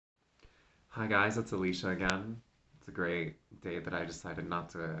Hi guys, it's Alicia again. It's a great day that I decided not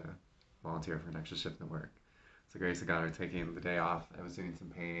to volunteer for an extra shift at work. It's a grace of God for taking the day off. I was doing some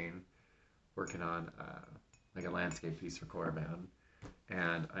painting, working on like a landscape piece for choir band,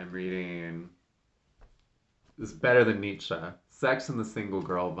 and I'm reading this is better than Nietzsche, Sex and the Single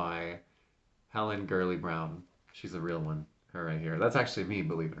Girl by Helen Gurley Brown. She's a real one, her right here. That's actually me,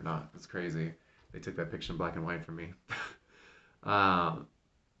 believe it or not. It's crazy. They took that picture in black and white from me. um,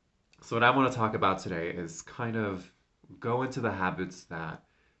 So, what I want to talk about today is kind of go into the habits that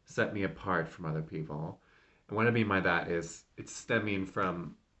set me apart from other people. And what I mean by that is it's stemming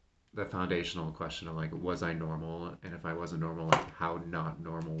from the foundational question of like, was I normal? And if I wasn't normal, like, how not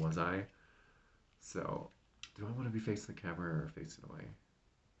normal was I? So, do I want to be facing the camera or facing away?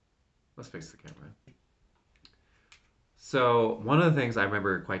 Let's face the camera. So, one of the things I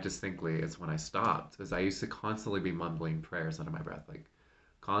remember quite distinctly is when I stopped, is I used to constantly be mumbling prayers under my breath, like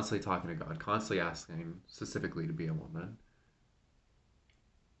constantly talking to God, constantly asking specifically to be a woman.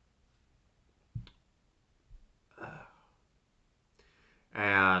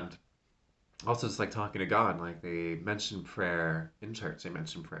 And also just like talking to God, like they mentioned prayer in church. They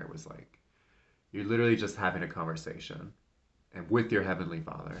mentioned prayer was like you're literally just having a conversation and with your heavenly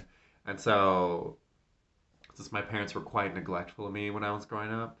Father. And so, since my parents were quite neglectful of me when I was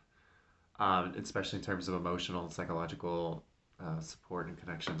growing up, especially in terms of emotional and psychological support and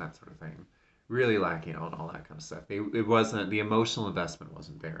connection, that sort of thing, really lacking on all that kind of stuff. It wasn't the emotional investment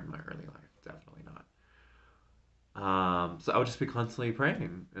wasn't there in my early life, definitely not. So I would just be constantly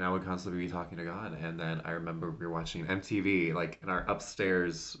praying and I would constantly be talking to God. And then I remember we were watching MTV, like in our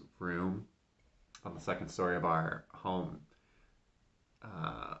upstairs room on the second story of our home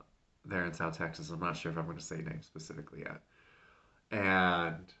uh, there in South Texas. I'm not sure if I'm going to say names specifically yet.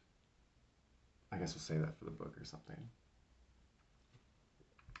 And I guess we'll say that for the book or something.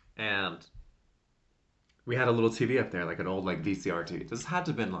 And we had a little TV up there, like an old like VCR TV. This had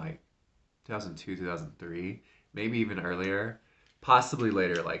to have been like 2002, 2003, maybe even earlier, possibly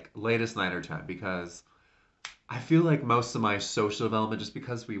later, like latest night or 10, because I feel like most of my social development, just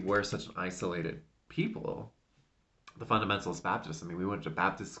because we were such an isolated people, the fundamentalist Baptists. I mean, we went to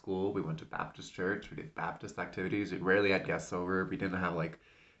Baptist school, we went to Baptist church, we did Baptist activities. We rarely had guests over. We didn't have like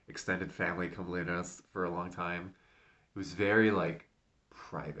extended family come live in us for a long time. It was very like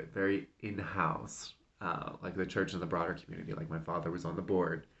private, very in-house, like the church and the broader community. Like my father was on the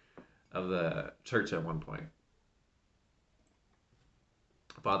board of the church at one point.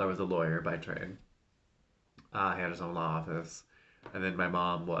 Father was a lawyer by trade. He had his own law office, and then my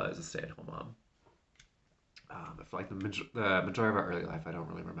mom was a stay-at-home mom. For like the majority of our early life, I don't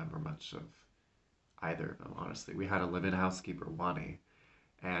really remember much of either of them. Honestly, we had a live-in housekeeper, Wani,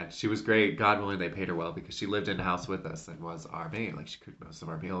 and she was great. God willing, they paid her well because she lived in the house with us and was our maid. Like she cooked most of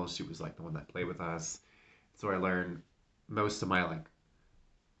our meals. She was like the one that played with us. So I learned most of my like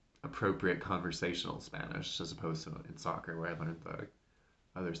appropriate conversational Spanish as opposed to in soccer where I learned the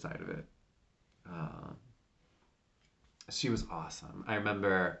other side of it. Um, she was awesome. I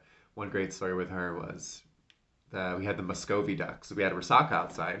remember one great story with her was that we had the Muscovy ducks. So we had a resaca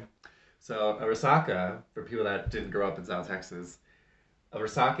outside. So a resaca, for people that didn't grow up in South Texas, a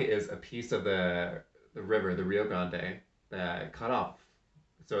resaca is a piece of the river, the Rio Grande, that cut off.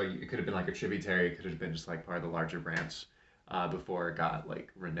 So it could have been like a tributary. It could have been just like part of the larger branch before it got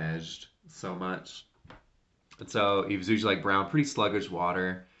like reneged so much. And so it was usually like brown, pretty sluggish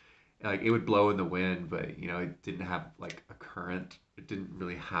water. Like it would blow in the wind, but it didn't have like a current. It didn't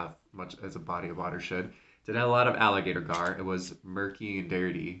really have much as a body of water should. It didn't have a lot of alligator gar. It was murky and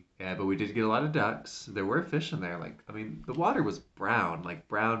dirty. Yeah, but we did get a lot of ducks. There were fish in there. Like I mean, the water was brown, like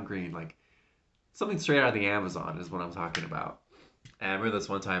brown green, like something straight out of the Amazon is what I'm talking about. And I remember this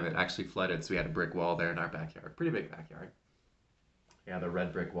one time it actually flooded, so we had a brick wall there in our backyard, pretty big backyard. Yeah, the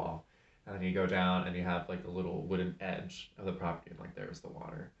red brick wall. And then you go down and you have like the little wooden edge of the property, and like there's the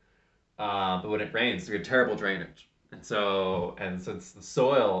water. But when it rains, we had terrible drainage. And since the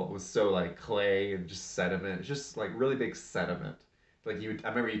soil was so like clay and just sediment, it's just like really big sediment. I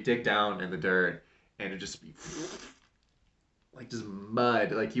remember you dig down in the dirt and it'd just be like just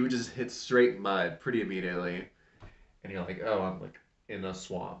mud. Like you would just hit straight mud pretty immediately. And you're like, oh, I'm like in a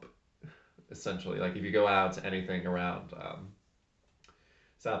swamp, essentially. Like if you go out to anything around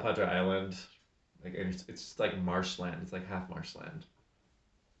South Padre Island, like it's just like marshland. It's like half marshland.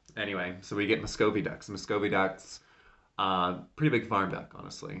 Anyway, so we get Muscovy ducks. Muscovy ducks, pretty big farm duck,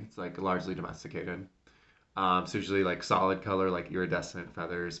 honestly. It's like largely domesticated. So usually like solid color, like iridescent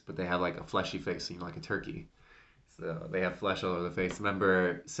feathers, but they have like a fleshy face, like a turkey. So they have flesh all over the face. I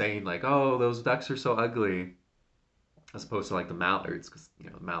remember saying like, "Oh, those ducks are so ugly," as opposed to like the mallards, because the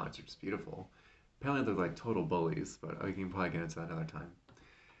mallards are just beautiful. Apparently they're like total bullies, but we can probably get into that another time.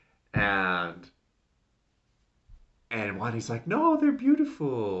 And Wani's like, no, they're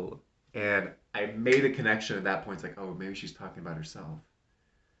beautiful. And I made a connection at that point. It's like, oh, maybe she's talking about herself.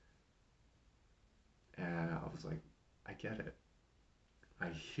 And I was like, I get it. I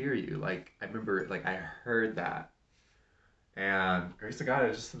hear you. Like, I remember, like, I heard that. And grace to God, I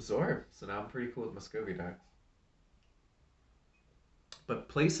just absorbed. So now I'm pretty cool with Muscovy ducks. But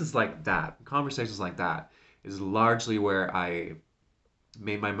places like that, conversations like that, is largely where I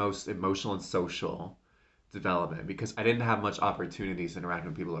made my most emotional and social development because I didn't have much opportunities to interact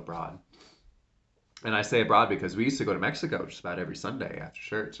with people abroad. And I say abroad because we used to go to Mexico just about every Sunday after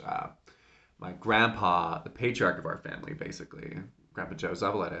church. My grandpa, the patriarch of our family, basically, Grandpa Joe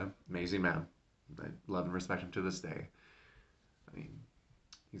Zavaleta, amazing man. I love and respect him to this day. I mean,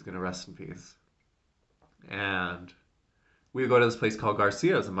 he's going to rest in peace. And we would go to this place called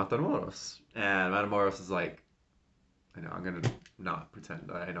Garcia's in Matamoros. And Matamoros is like, I know, I'm going to not pretend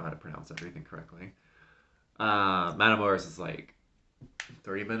that I know how to pronounce everything correctly. Matamoros is like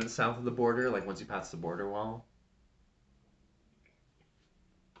 30 minutes south of the border, like once you pass the border wall.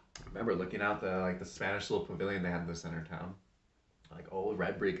 I remember looking out the Spanish little pavilion they had in the center of town. Like old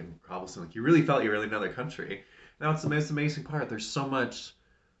red brick and cobblestone. Like you really felt you were in another country. Now it's the most amazing part. There's so much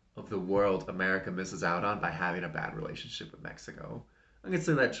of the world America misses out on by having a bad relationship with Mexico. I can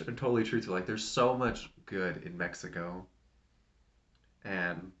say that totally true too. Like there's so much good in Mexico,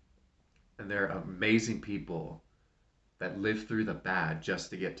 and they're amazing people that live through the bad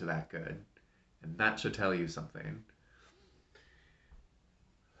just to get to that good, and that should tell you something.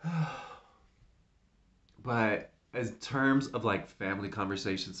 But as terms of like family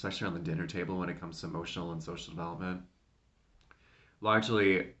conversations, especially around the dinner table when it comes to emotional and social development,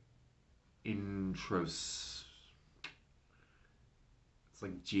 largely intros it's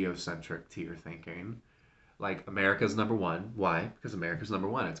like geocentric to your thinking. Like America's number one. Why? Because America's number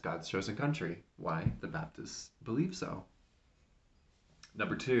one. It's God's chosen country. Why? The Baptists believe so.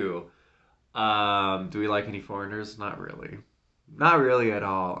 Number two, do we like any foreigners? Not really. Not really at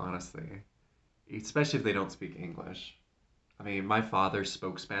all, honestly. Especially if they don't speak English. I mean, my father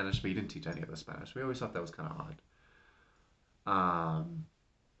spoke Spanish, but he didn't teach any of us Spanish. We always thought that was kind of odd.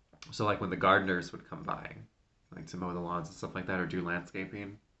 So like when the gardeners would come by, like to mow the lawns and stuff like that, or do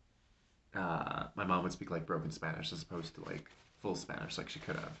landscaping, my mom would speak like broken Spanish as opposed to like full Spanish like she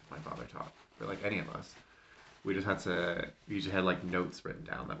could have. My father taught, or like any of us. We usually had like notes written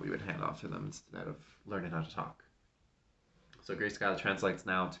down that we would hand off to them instead of learning how to talk. So Grace Scott translates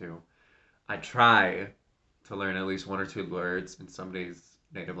now to I try to learn at least one or two words in somebody's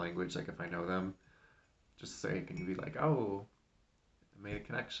native language, like if I know them, just so you can be like, oh, I made a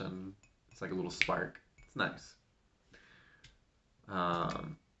connection. It's like a little spark. It's nice.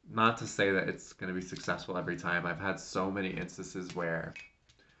 Not to say that it's going to be successful every time. I've had so many instances where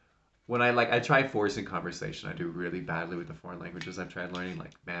when I try forcing conversation, I do really badly with the foreign languages. I've tried learning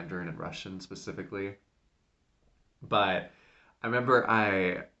like Mandarin and Russian specifically. But I remember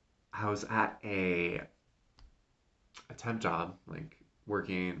I was at a temp job, like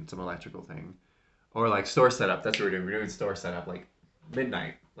working some electrical thing. Or like store setup. That's what we're doing. We're doing store setup like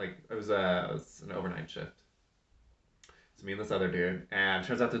midnight. Like it was an overnight shift. It's me and this other dude, and it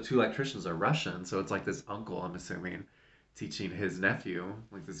turns out the two electricians are Russian. So it's like this uncle, I'm assuming, teaching his nephew,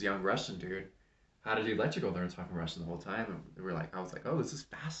 like this young Russian dude, how to do electrical. They were talking Russian the whole time, and we were like, I was like, oh, this is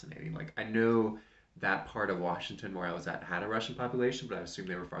fascinating. Like I know that part of Washington where I was at had a Russian population, but I assumed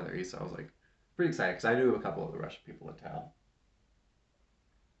they were farther east. So I was like pretty excited because I knew a couple of the Russian people in town.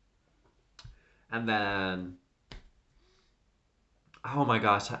 And then oh my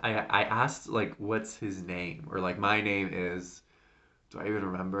gosh, I asked like what's his name or like my name is. Do I even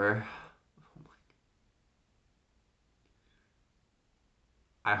remember?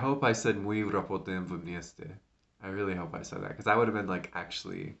 I hope I said muy работаем вместе. I really hope I said that because that would have been like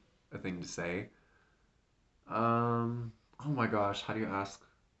actually a thing to say. Oh my gosh, how do you ask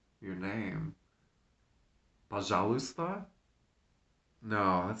your name? Пожалуйста?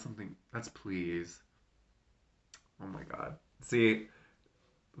 No, that's something. That's please. Oh my god. See,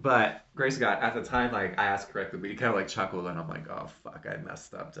 but Grace got at the time, like I asked correctly, but he kind of like chuckled, and I'm like, oh fuck, I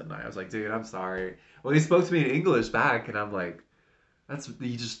messed up, didn't I? I was like, dude, I'm sorry. Well, he spoke to me in English back, and I'm like, that's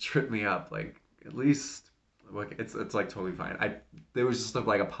you just tripped me up. Like at least, like it's like totally fine. There was just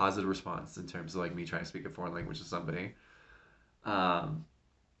like a positive response in terms of like me trying to speak a foreign language to somebody. Um,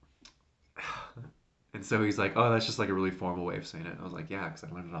 and so he's like, oh, that's just like a really formal way of saying it. I was like, yeah, because I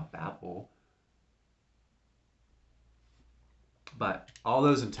learned it off Babbel. But all all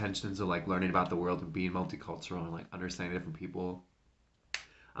those intentions of like learning about the world and being multicultural and like understanding different people.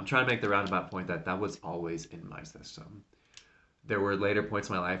 I'm trying to make the roundabout point that that was always in my system. There were later points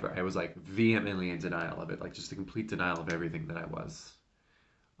in my life where I was like vehemently in denial of it, like just a complete denial of everything that I was.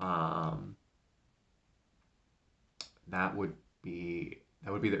 Um, that would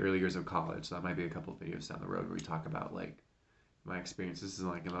that would be the early years of college. So that might be a couple of videos down the road where we talk about like my experiences in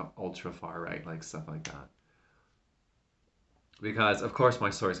like an ultra far right, like stuff like that. Because of course my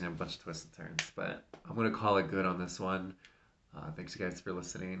story's gonna have a bunch of twists and turns, but I'm gonna call it good on this one. Thanks you guys for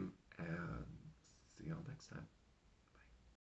listening, and see you all next time.